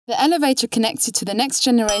The elevator connects you to the next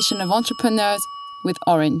generation of entrepreneurs with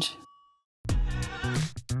Orange.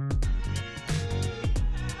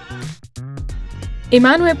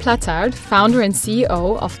 Emmanuel Plattard, founder and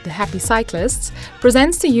CEO of the Happy Cyclists,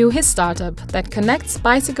 presents to you his startup that connects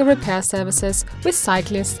bicycle repair services with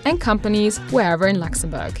cyclists and companies wherever in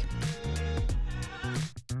Luxembourg.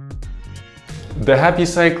 The Happy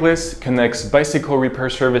Cyclist connects bicycle repair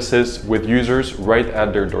services with users right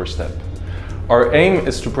at their doorstep. Our aim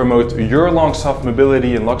is to promote year-long soft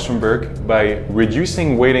mobility in Luxembourg by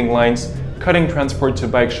reducing waiting lines, cutting transport to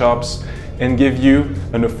bike shops, and give you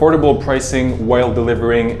an affordable pricing while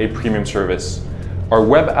delivering a premium service. Our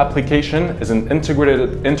web application is an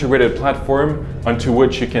integrated platform onto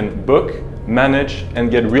which you can book, manage, and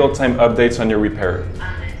get real-time updates on your repair.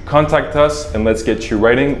 Contact us and let's get you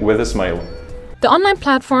riding with a smile. The online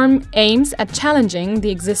platform aims at challenging the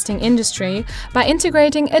existing industry by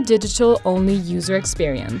integrating a digital-only user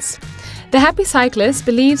experience. The Happy Cyclist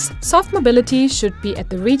believes soft mobility should be at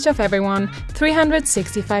the reach of everyone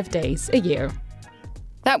 365 days a year.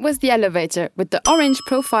 That was the elevator with the Orange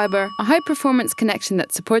Pro Fiber, a high-performance connection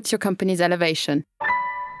that supports your company's elevation.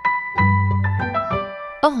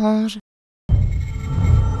 Orange.